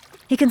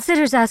 He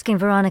considers asking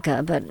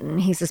Veronica, but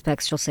he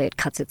suspects she'll say it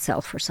cuts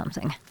itself or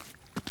something.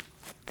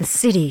 The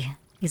city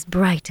is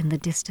bright in the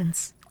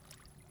distance.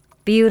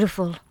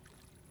 Beautiful.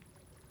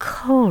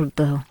 Cold,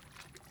 though.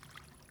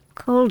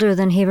 Colder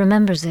than he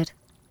remembers it.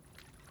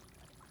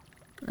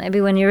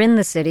 Maybe when you're in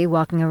the city,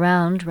 walking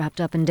around,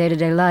 wrapped up in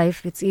day-to-day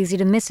life, it's easy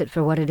to miss it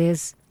for what it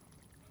is.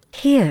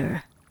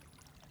 Here,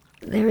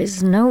 there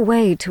is no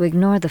way to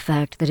ignore the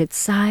fact that its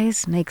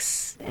size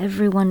makes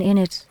everyone in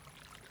it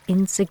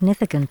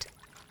insignificant.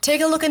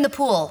 Take a look in the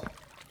pool.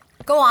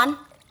 Go on.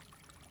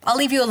 I'll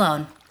leave you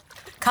alone.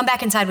 Come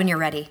back inside when you're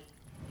ready.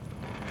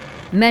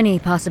 Many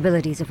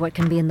possibilities of what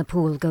can be in the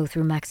pool go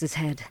through Max's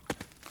head.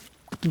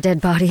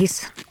 Dead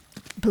bodies,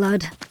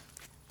 blood,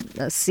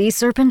 a sea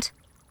serpent.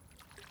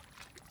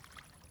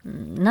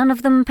 None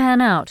of them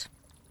pan out.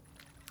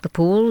 The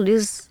pool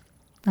is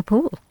a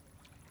pool.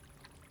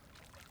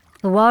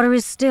 The water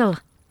is still.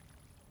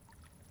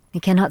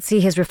 He cannot see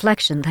his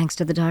reflection thanks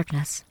to the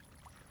darkness.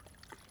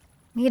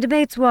 He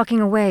debates walking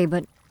away,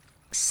 but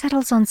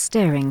settles on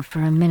staring for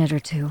a minute or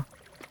two.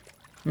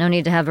 No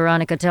need to have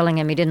Veronica telling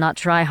him he did not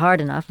try hard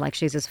enough like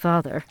she's his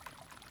father.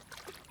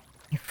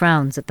 He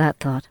frowns at that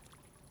thought.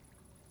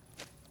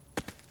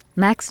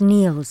 Max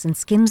kneels and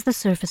skims the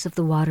surface of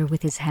the water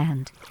with his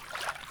hand.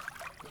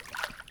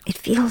 It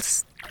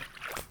feels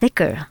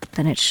thicker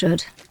than it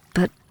should,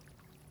 but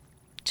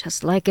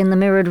just like in the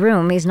mirrored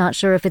room, he's not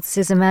sure if it's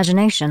his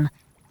imagination.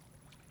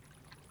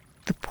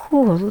 The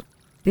pool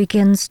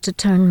begins to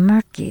turn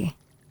murky.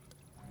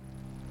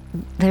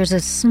 There's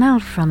a smell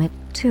from it,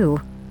 too.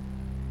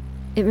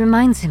 It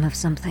reminds him of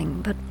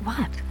something, but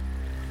what?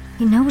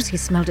 He knows he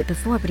smelled it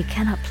before, but he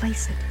cannot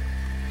place it.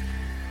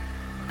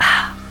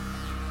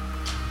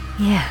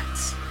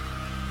 Yes.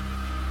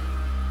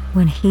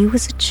 When he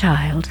was a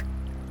child,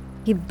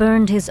 he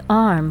burned his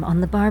arm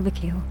on the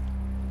barbecue.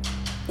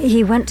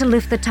 He went to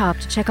lift the top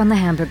to check on the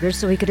hamburgers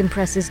so he could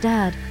impress his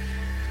dad.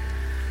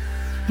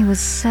 He was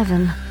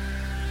 7.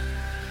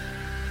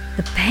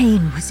 The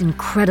pain was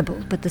incredible,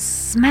 but the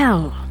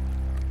smell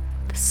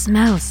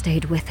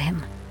stayed with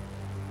him.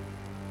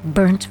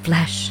 Burnt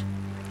flesh.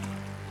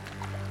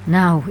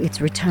 Now it's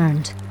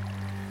returned,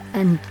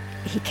 and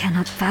he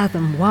cannot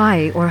fathom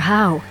why or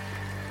how.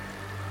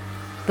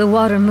 The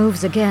water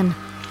moves again,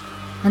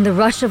 and the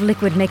rush of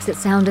liquid makes it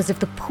sound as if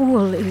the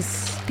pool is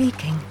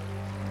speaking.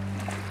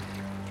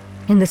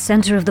 In the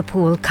center of the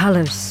pool,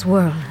 colors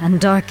swirl and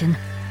darken.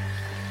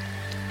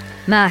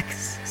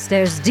 Max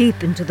stares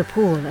deep into the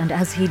pool, and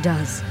as he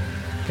does,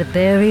 the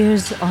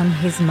barriers on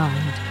his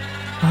mind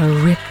are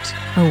ripped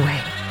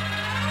away.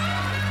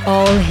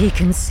 All he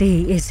can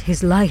see is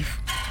his life,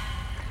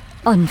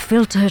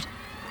 unfiltered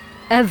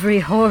Every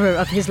horror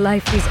of his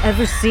life he's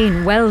ever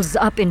seen wells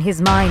up in his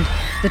mind.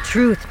 The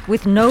truth,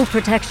 with no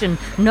protection,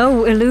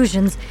 no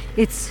illusions.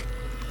 It's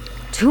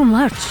too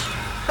much.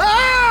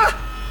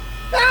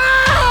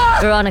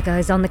 Veronica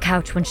is on the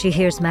couch when she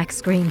hears Max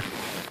scream.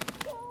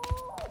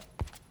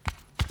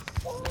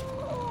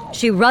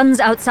 She runs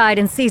outside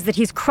and sees that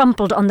he's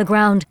crumpled on the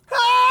ground.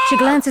 She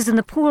glances in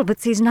the pool but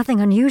sees nothing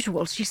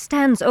unusual. She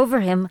stands over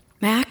him.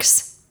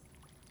 Max?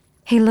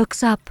 He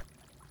looks up.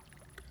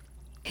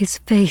 His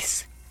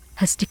face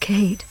has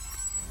decayed.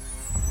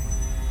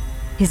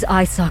 His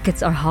eye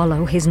sockets are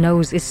hollow, his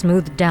nose is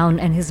smoothed down,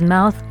 and his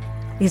mouth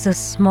is a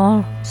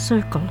small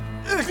circle.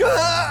 He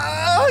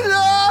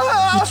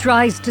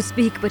tries to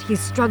speak, but he's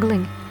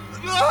struggling.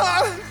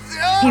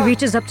 He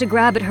reaches up to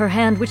grab at her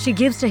hand, which she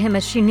gives to him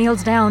as she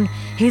kneels down.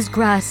 His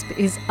grasp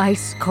is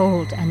ice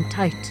cold and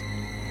tight.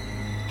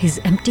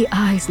 His empty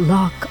eyes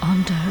lock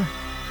onto her.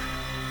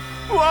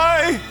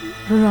 Why?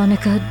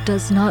 Veronica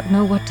does not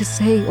know what to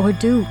say or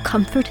do.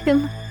 Comfort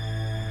him?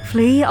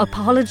 Flee?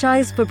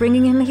 Apologize for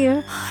bringing him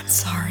here? I'm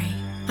sorry.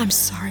 I'm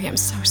sorry. I'm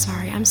so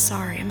sorry. I'm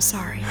sorry. I'm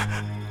sorry.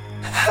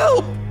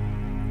 Help!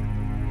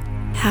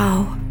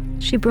 How?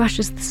 She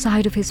brushes the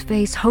side of his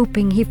face,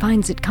 hoping he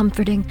finds it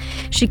comforting.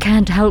 She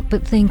can't help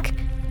but think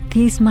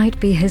these might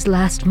be his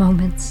last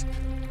moments.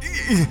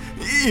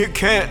 You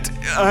can't.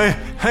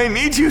 I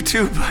need you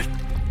to, but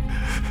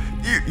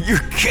you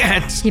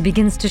can't. He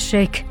begins to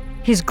shake.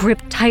 His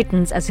grip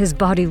tightens as his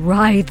body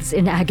writhes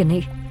in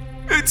agony.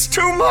 It's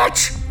too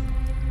much!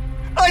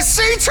 I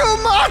see too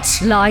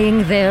much!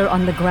 Lying there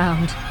on the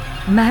ground,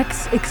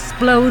 Max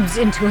explodes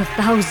into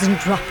 1,000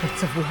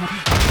 droplets of water.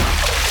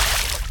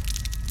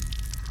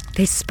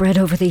 They spread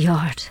over the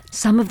yard,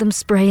 some of them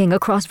spraying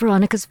across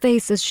Veronica's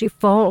face as she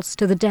falls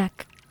to the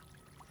deck.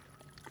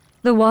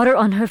 The water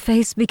on her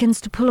face begins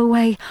to pull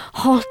away,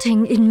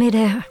 halting in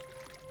midair.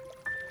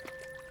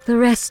 The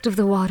rest of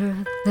the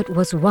water that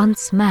was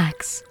once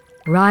Max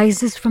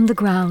rises from the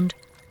ground,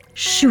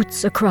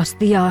 shoots across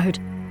the yard.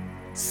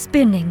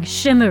 Spinning,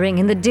 shimmering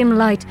in the dim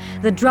light,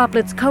 the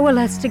droplets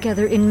coalesce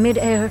together in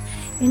midair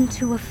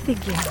into a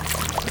figure.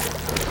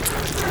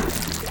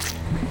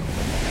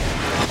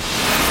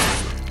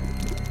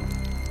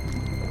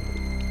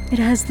 It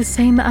has the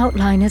same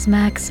outline as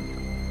Max.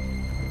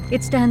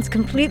 It stands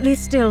completely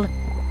still,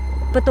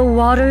 but the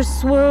water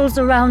swirls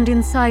around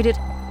inside it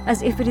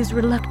as if it is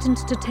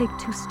reluctant to take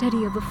too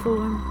steady of a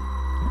form.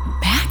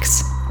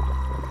 Max?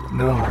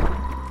 No.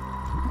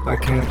 I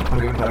can't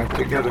put it back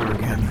together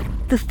again.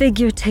 The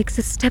figure takes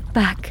a step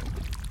back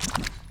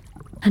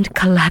and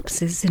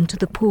collapses into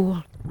the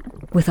pool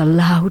with a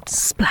loud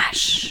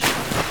splash.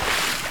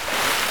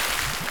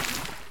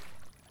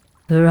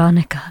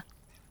 Veronica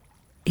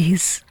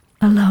is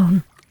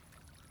alone.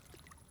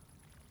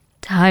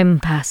 Time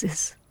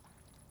passes.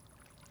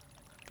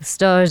 The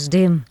stars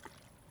dim.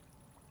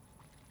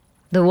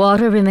 The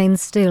water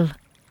remains still.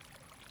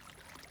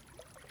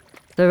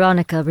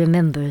 Veronica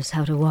remembers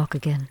how to walk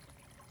again.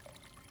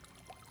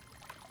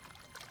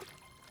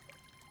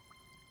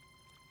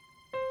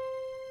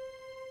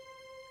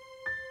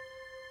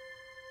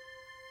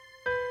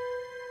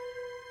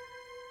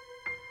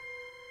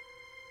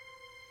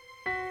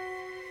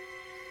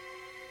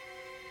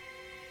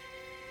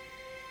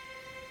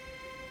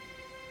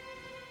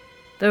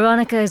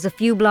 Veronica is a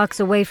few blocks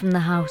away from the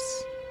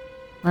house,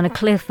 on a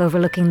cliff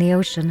overlooking the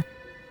ocean,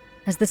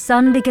 as the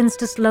sun begins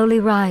to slowly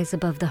rise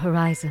above the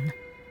horizon.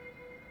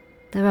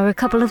 There are a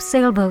couple of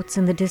sailboats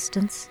in the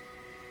distance.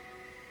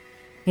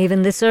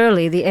 Even this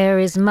early, the air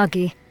is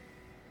muggy.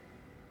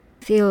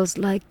 Feels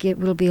like it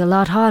will be a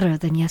lot hotter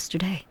than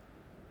yesterday.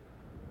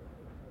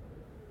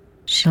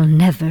 She'll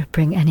never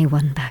bring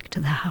anyone back to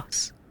the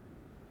house.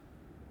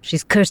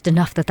 She's cursed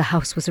enough that the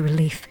house was a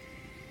relief,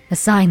 a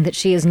sign that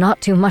she is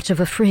not too much of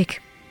a freak.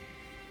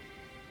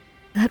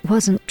 That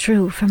wasn't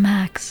true for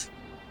Max.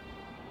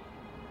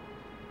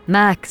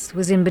 Max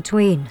was in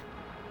between.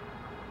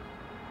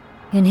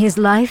 In his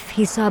life,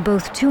 he saw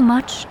both too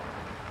much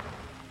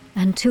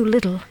and too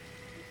little.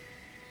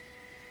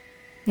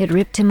 It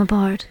ripped him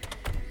apart.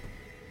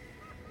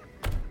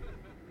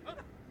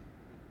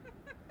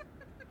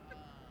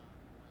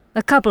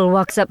 A couple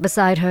walks up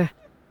beside her.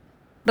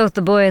 Both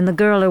the boy and the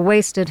girl are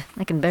wasted.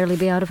 They can barely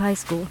be out of high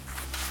school.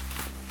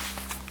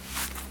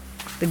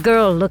 The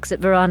girl looks at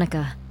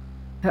Veronica.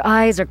 Her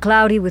eyes are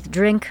cloudy with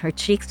drink, her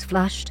cheeks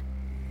flushed.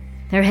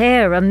 Her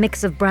hair, a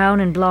mix of brown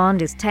and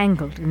blonde, is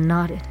tangled and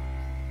knotted.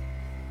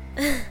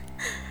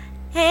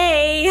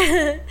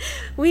 Hey,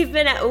 we've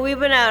been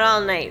out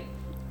all night.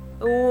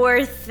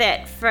 Worth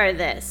it for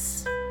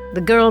this. The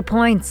girl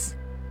points.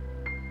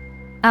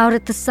 Out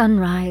at the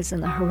sunrise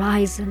and the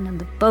horizon and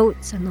the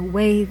boats and the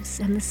waves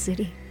and the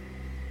city.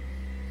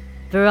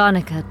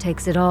 Veronica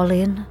takes it all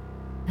in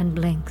and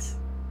blinks.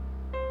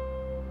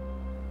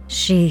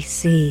 She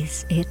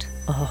sees it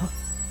all.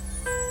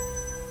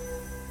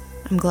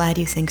 I'm glad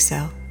you think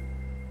so.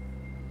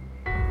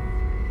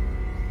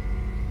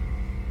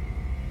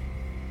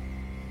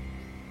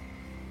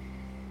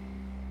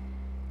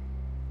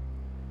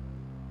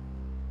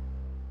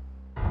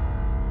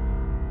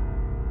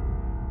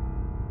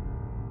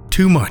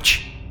 Too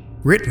Much,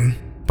 written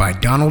by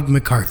Donald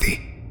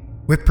McCarthy,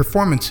 with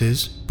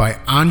performances by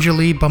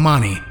Anjali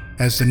Bhamani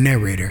as the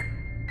narrator,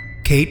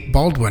 Kate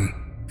Baldwin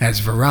as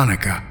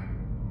Veronica,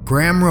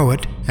 Graham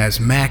Rowett as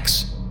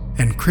Max,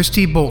 and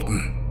Christy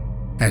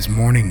Bolton as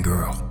Morning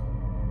Girl.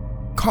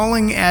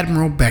 Calling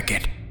Admiral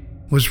Beckett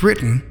was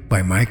written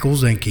by Michael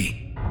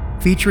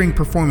Zenke, featuring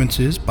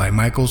performances by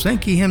Michael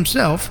Zenke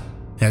himself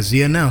as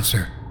the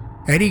announcer,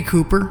 Eddie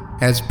Cooper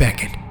as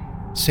Beckett,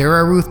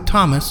 Sarah Ruth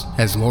Thomas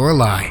as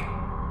Lorelei,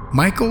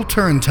 Michael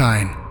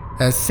Turrentine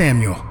as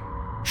Samuel,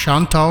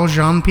 Chantal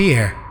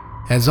Jean-Pierre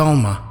as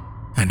Alma,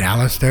 and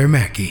Alistair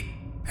Mackey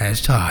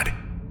as Todd.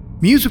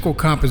 Musical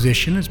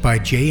composition is by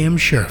J.M.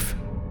 Scherf.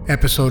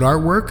 Episode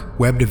artwork,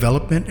 web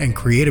development, and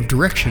creative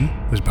direction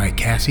was by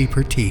Cassie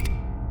Pertite.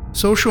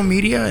 Social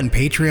media and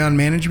Patreon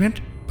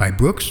management by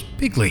Brooks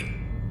Bigley.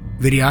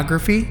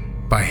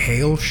 Videography by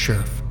Hale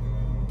Scherf.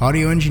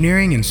 Audio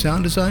engineering and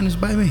sound design is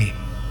by me,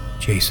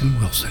 Jason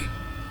Wilson.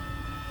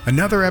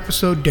 Another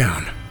episode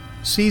down.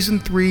 Season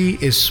 3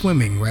 is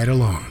swimming right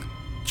along.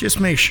 Just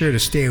make sure to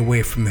stay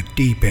away from the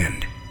deep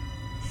end.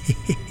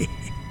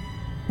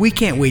 We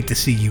can't wait to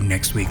see you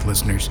next week,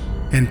 listeners.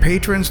 And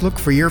patrons, look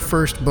for your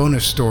first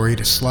bonus story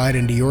to slide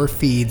into your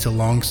feeds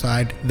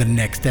alongside the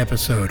next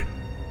episode.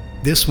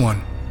 This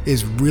one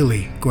is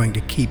really going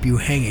to keep you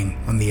hanging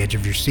on the edge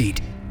of your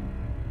seat.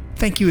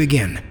 Thank you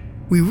again.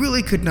 We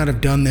really could not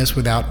have done this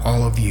without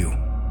all of you.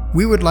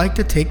 We would like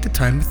to take the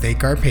time to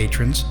thank our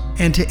patrons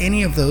and to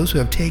any of those who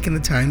have taken the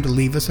time to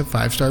leave us a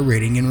 5-star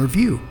rating and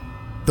review.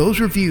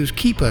 Those reviews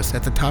keep us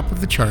at the top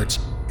of the charts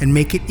and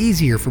make it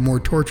easier for more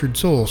tortured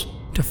souls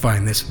to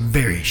find this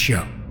very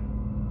show.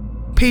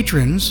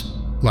 Patrons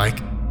like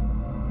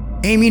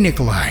Amy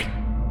Nicolai,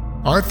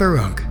 Arthur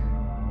Unk,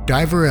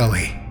 Diver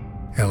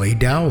Ellie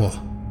Dowell,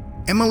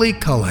 Emily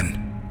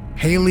Cullen,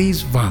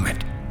 Haley's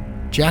Vomit,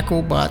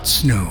 Jackalbot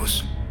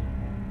Snows,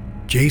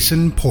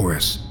 Jason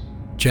Porras,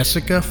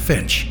 Jessica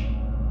Finch,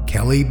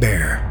 Kelly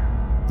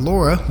Bear,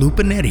 Laura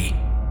Lupinetti,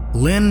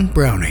 Lynn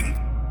Browning,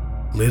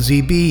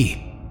 Lizzie B.,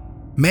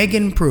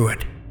 Megan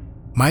Pruitt,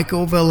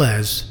 Michael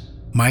Velez,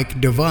 Mike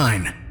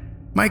Devine,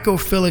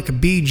 Mycophilic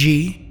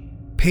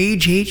BG,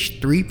 Paige H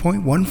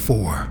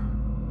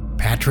 3.14,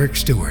 Patrick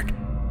Stewart,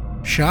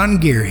 Sean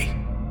Geary,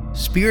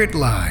 Spirit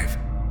Live,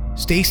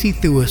 Stacy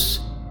Thewis,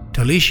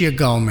 Talicia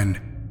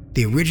Gallman,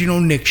 The Original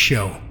Nick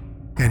Show,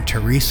 and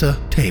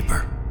Teresa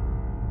Tabor.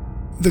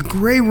 The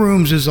Grey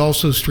Rooms is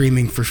also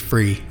streaming for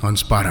free on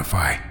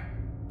Spotify.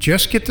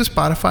 Just get the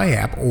Spotify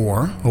app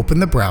or open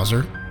the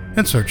browser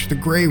and search The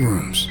Grey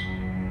Rooms.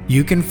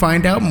 You can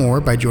find out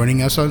more by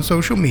joining us on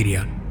social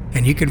media,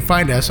 and you can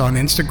find us on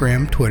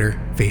Instagram, Twitter,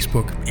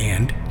 Facebook,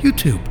 and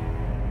YouTube.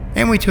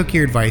 And we took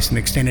your advice and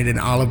extended an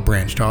olive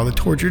branch to all the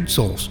tortured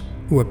souls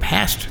who have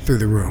passed through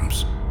the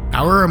rooms.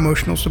 Our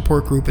emotional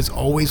support group is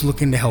always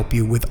looking to help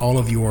you with all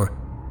of your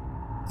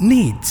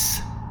needs.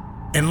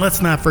 And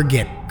let's not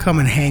forget, come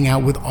and hang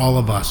out with all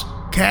of us,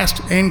 cast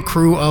and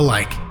crew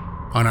alike,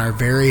 on our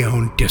very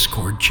own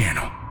Discord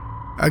channel.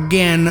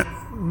 Again,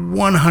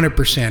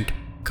 100%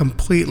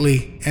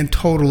 completely and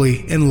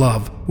totally in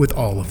love with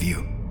all of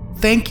you.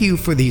 Thank you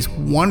for these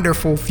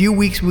wonderful few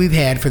weeks we've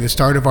had for the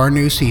start of our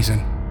new season,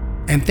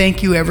 and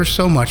thank you ever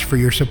so much for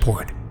your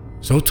support.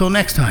 So till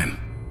next time,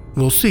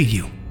 we'll see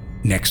you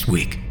next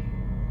week.